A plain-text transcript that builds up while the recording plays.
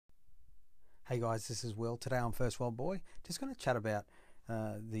Hey guys, this is Will. Today on First World Boy, just going to chat about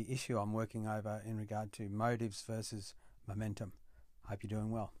the issue I'm working over in regard to motives versus momentum. Hope you're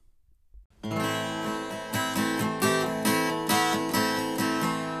doing well.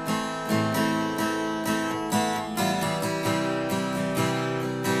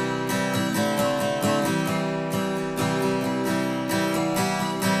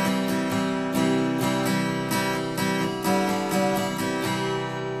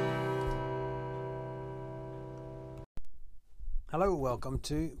 Hello, welcome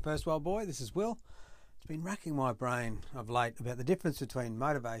to First World Boy. This is Will. It's been racking my brain of late about the difference between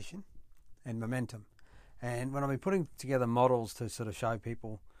motivation and momentum. And when I've been putting together models to sort of show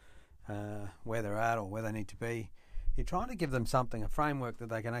people where they're at or where they need to be, you're trying to give them something, a framework that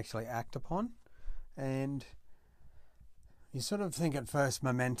they can actually act upon. And you sort of think at first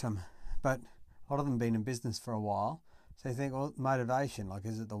momentum, but a lot of them have been in business for a while. So you think, well, motivation, like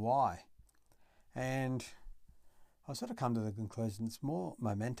is it the why? And I sort of come to the conclusion it's more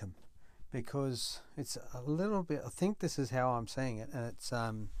momentum, because it's a little bit, I think this is how I'm seeing it, and it's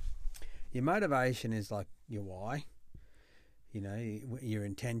your motivation is like your why, your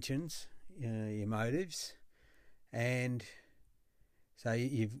intentions, your motives, and so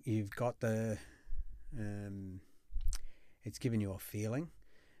you've got the it's given you a feeling,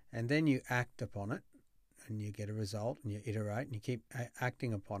 and then you act upon it and you get a result, and you iterate and you keep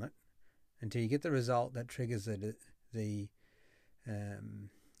acting upon it until you get the result that triggers the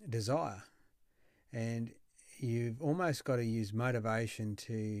desire. And you've almost got to use motivation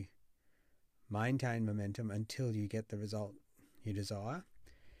to maintain momentum until you get the result you desire,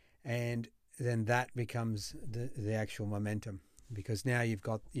 and then that becomes the actual momentum, because now you've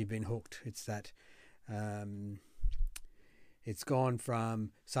been hooked. It's that it's gone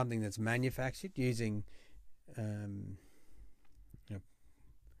from something that's manufactured using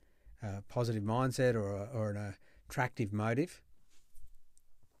a positive mindset or an attractive motive,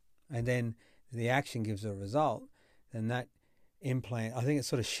 and then the action gives a result, then that implant, I think it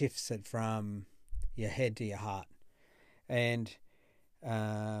sort of shifts it from your head to your heart. And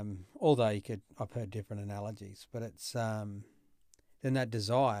although I've heard different analogies, but it's then that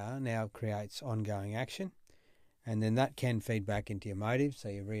desire now creates ongoing action, and then that can feed back into your motives, so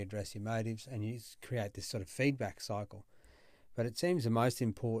you readdress your motives and you create this sort of feedback cycle. But it seems the most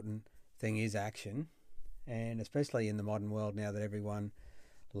important thing is action, and especially in the modern world now that everyone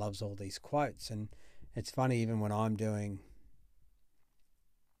loves all these quotes. And it's funny, even when I'm doing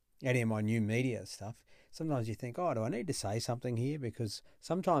any of my new media stuff, sometimes you think, oh, do I need to say something here? Because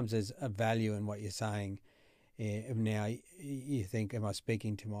sometimes there's a value in what you're saying. Now you think, am I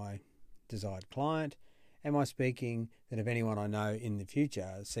speaking to my desired client? Am I speaking that if anyone I know in the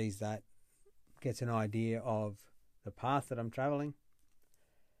future sees that, gets an idea of the path that I'm traveling?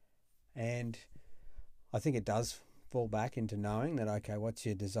 And I think it does fall back into knowing that, okay, what's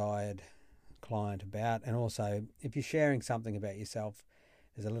your desired client about? And also, if you're sharing something about yourself,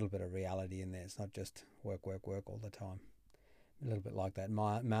 there's a little bit of reality in there. It's not just work, work, work all the time. A little bit like that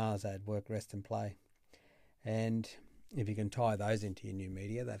Mars ad, work, rest and play. And if you can tie those into your new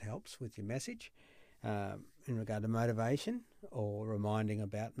media, that helps with your message in regard to motivation or reminding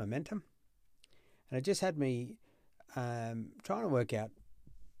about momentum. And it just had me trying to work out,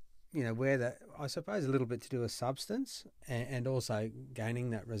 where I suppose a little bit to do with substance and also gaining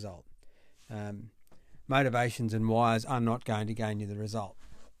that result. Motivations and whys are not going to gain you the result.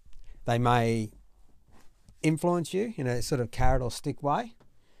 They may influence you in a sort of carrot or stick way,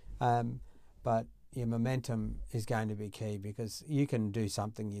 but your momentum is going to be key, because you can do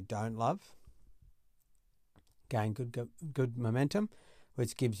something you don't love, gain good momentum,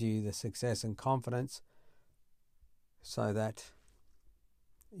 which gives you the success and confidence, so that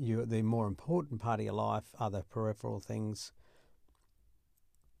the more important part of your life are the peripheral things.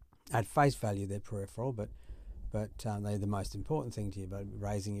 At face value, they're peripheral, but they're the most important thing to you. But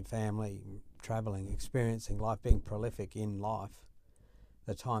raising your family, travelling, experiencing life, being prolific in life,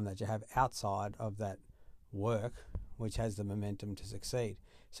 the time that you have outside of that work, which has the momentum to succeed.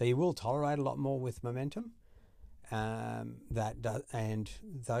 So you will tolerate a lot more with momentum, and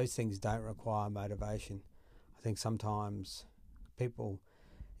those things don't require motivation. I think sometimes people,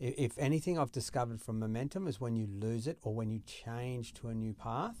 if anything I've discovered from momentum is when you lose it or when you change to a new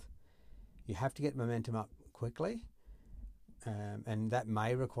path, you have to get momentum up quickly, and that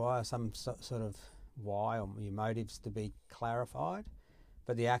may require some sort of why or your motives to be clarified,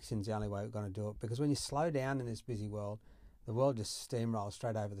 but the action's the only way we're going to do it, because when you slow down in this busy world, the world just steamrolls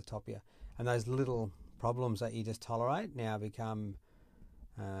straight over the top of you, and those little problems that you just tolerate now become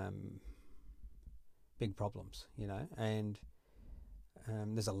big problems, and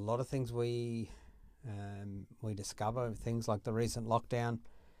There's a lot of things we discover, things like the recent lockdown,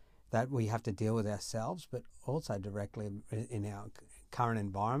 that we have to deal with ourselves, but also directly in our current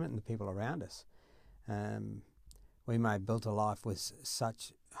environment and the people around us. We may have built a life with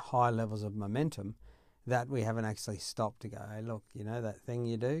such high levels of momentum that we haven't actually stopped to go, hey, look, you know that thing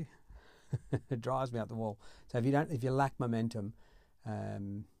you do? It drives me up the wall. So if you lack momentum,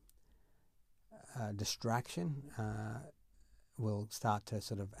 distraction will start to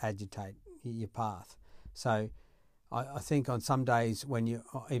sort of agitate your path. So I think on some days when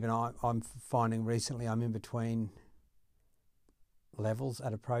I'm finding recently I'm in between levels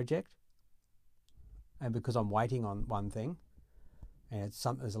at a project, and because I'm waiting on one thing, and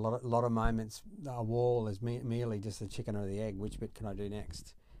there's a lot of moments, a wall is merely just the chicken or the egg. Which bit can I do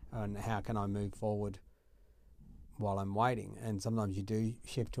next, and how can I move forward while I'm waiting? And sometimes you do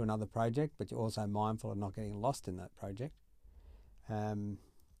shift to another project, but you're also mindful of not getting lost in that project.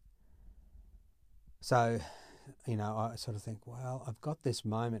 So, you know, I sort of think, well, I've got this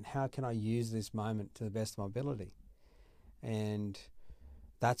moment. How can I use this moment to the best of my ability? And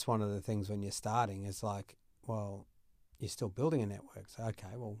that's one of the things when you're starting. It's like, well, you're still building a network. So,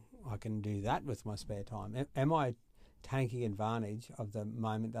 okay, well, I can do that with my spare time. Am I taking advantage of the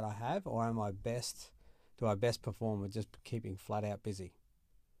moment that I have, or do I best perform with just keeping flat out busy?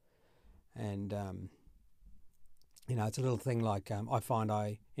 And, you know, it's a little thing like I find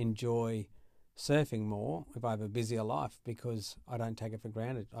I enjoy surfing more if I have a busier life because I don't take it for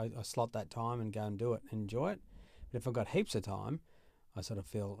granted. I slot that time and go and do it and enjoy it. But if I've got heaps of time, I sort of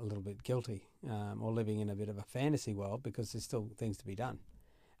feel a little bit guilty or living in a bit of a fantasy world because there's still things to be done.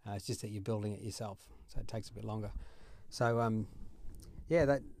 It's just that you're building it yourself, so it takes a bit longer. So,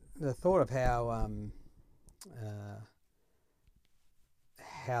 that the thought of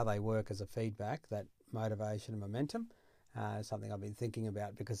how they work as a feedback, that motivation and momentum, is something I've been thinking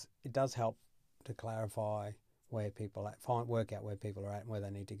about because it does help to clarify where people are work out where people are at and where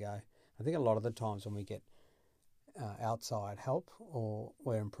they need to go. I think a lot of the times when we get outside help or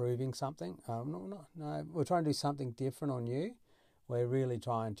we're improving something, no, we're trying to do something different or new. We're really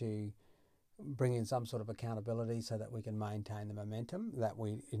trying to bring in some sort of accountability so that we can maintain the momentum that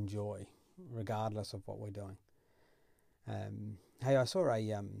we enjoy, regardless of what we're doing. Hey, I saw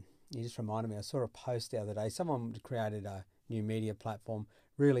you just reminded me, I saw a post the other day. Someone created a new media platform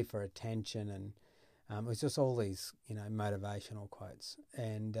really for attention, and it was just all these, you know, motivational quotes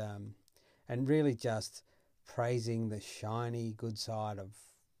and really just praising the shiny good side of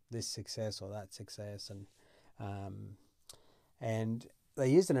this success or that success, and they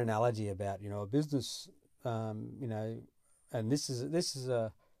used an analogy about, you know, a business, you know, and this is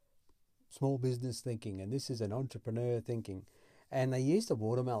a small business thinking, and this is an entrepreneur thinking, and they used a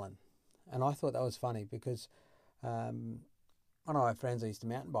watermelon, and I thought that was funny because one of my friends I used to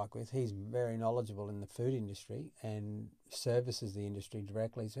mountain bike with, he's very knowledgeable in the food industry and services the industry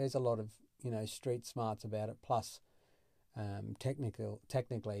directly, so there's a lot of, you know, street smarts about it, plus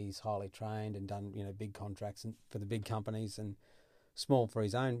technically he's highly trained and done, you know, big contracts for the big companies and small for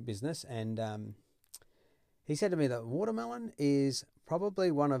his own business. And he said to me that watermelon is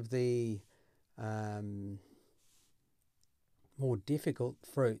probably one of the more difficult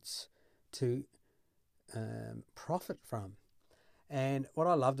fruits to profit from. And what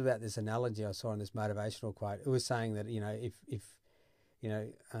I loved about this analogy I saw in this motivational quote, it was saying that, you know, if you know,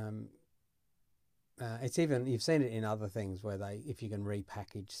 it's even, you've seen it in other things where if you can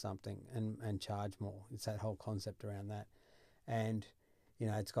repackage something and charge more, it's that whole concept around that. And, you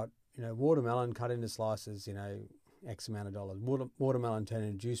know, it's got, you know, watermelon cut into slices, you know, X amount of dollars, watermelon turned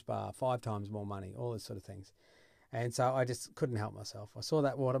into a juice bar, 5 times more money, all this sort of things. And so I just couldn't help myself. I saw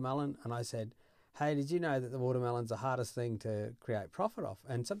that watermelon and I said, hey, did you know that the watermelon's the hardest thing to create profit off?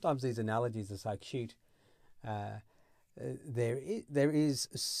 And sometimes these analogies are so cute. They're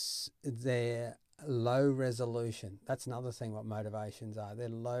low resolution. That's another thing what motivations are. They're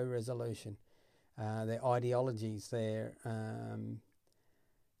low resolution. Their ideologies, they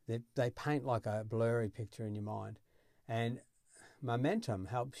paint like a blurry picture in your mind. And momentum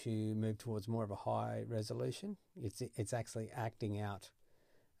helps you move towards more of a high resolution. It's actually acting out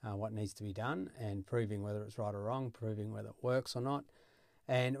what needs to be done and proving whether it's right or wrong, proving whether it works or not.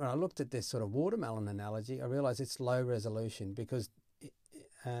 And when I looked at this sort of watermelon analogy, I realised it's low resolution because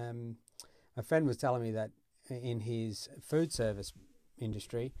my friend was telling me that in his food service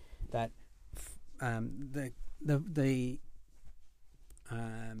industry that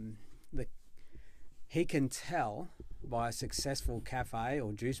he can tell by a successful cafe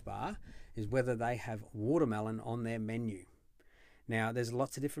or juice bar is whether they have watermelon on their menu. Now, there's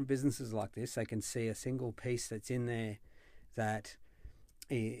lots of different businesses like this. They can see a single piece that's in there that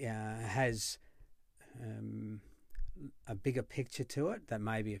has a bigger picture to it that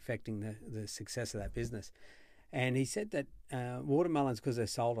may be affecting the success of that business. And he said that watermelons, because they're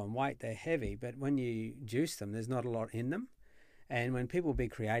sold on weight, they're heavy, but when you juice them, there's not a lot in them. And when people be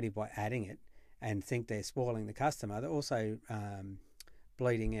creative by adding it and think they're spoiling the customer, they're also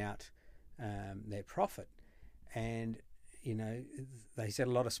bleeding out their profit. And, you know, they said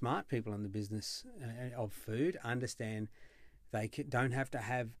a lot of smart people in the business of food understand they don't have to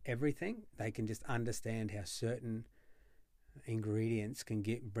have everything. They can just understand how certain ingredients can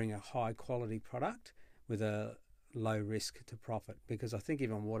bring a high quality product with a low risk to profit, because I think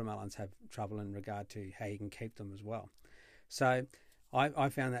even watermelons have trouble in regard to how you can keep them as well. So I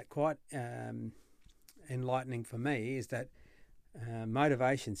found that quite enlightening for me, is that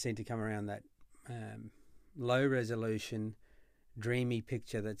motivation seemed to come around that low resolution, dreamy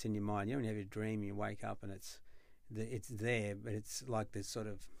picture that's in your mind. You don't have a dream, you wake up and it's there, but it's like this sort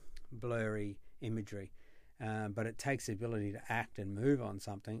of blurry imagery. But it takes the ability to act and move on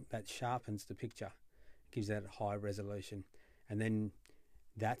something that sharpens the picture, gives that high resolution, and then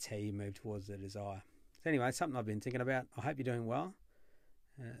that's how you move towards the desire. So anyway, it's something I've been thinking about. I hope you're doing well.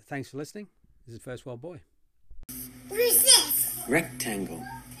 Thanks for listening. This is First World Boy. What is this? Rectangle.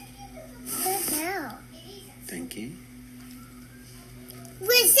 No. Thank you.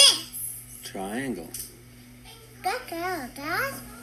 What is this? Triangle. Good girl, Dad.